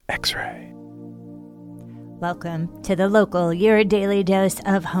XRAY. Welcome to The Local, your daily dose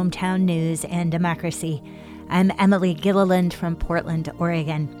of hometown news and democracy. I'm Emily Gilliland from Portland,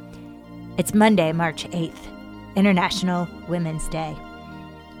 Oregon. It's Monday, March 8th, International Women's Day.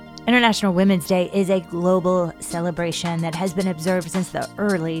 International Women's Day is a global celebration that has been observed since the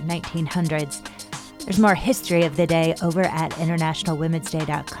early 1900s. There's more history of the day over at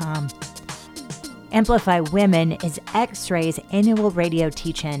internationalwomensday.com. Amplify Women is XRAY's annual radio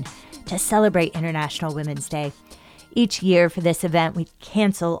teach-in to celebrate International Women's Day. Each year for this event, we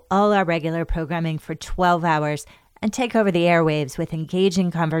cancel all our regular programming for 12 hours and take over the airwaves with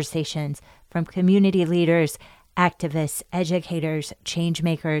engaging conversations from community leaders, activists, educators, change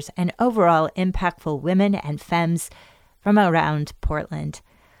makers, and overall impactful women and femmes from around Portland.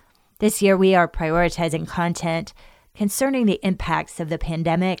 This year, we are prioritizing content concerning the impacts of the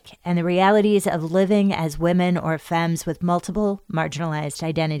pandemic and the realities of living as women or femmes with multiple marginalized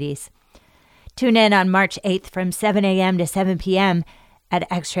identities. Tune in on March 8th from 7 a.m. to 7 p.m. at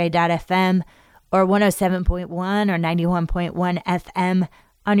XRAY.FM or 107.1 or 91.1 FM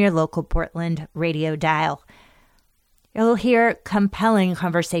on your local Portland radio dial. You'll hear compelling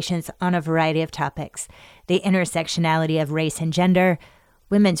conversations on a variety of topics: the intersectionality of race and gender,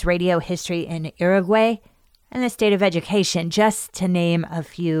 women's radio history in Uruguay, and the state of education, just to name a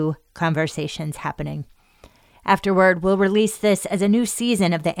few conversations happening. Afterward, we'll release this as a new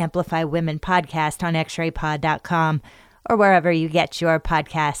season of the Amplify Women podcast on xraypod.com or wherever you get your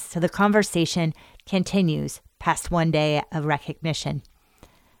podcasts, so the conversation continues past one day of recognition.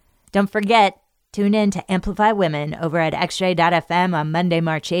 Don't forget, tune in to Amplify Women over at XRAY.FM on Monday,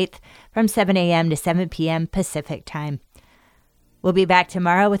 March 8th from 7 a.m. to 7 p.m. Pacific Time. We'll be back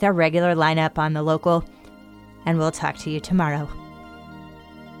tomorrow with our regular lineup on The Local, and we'll talk to you tomorrow.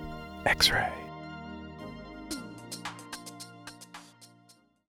 XRAY.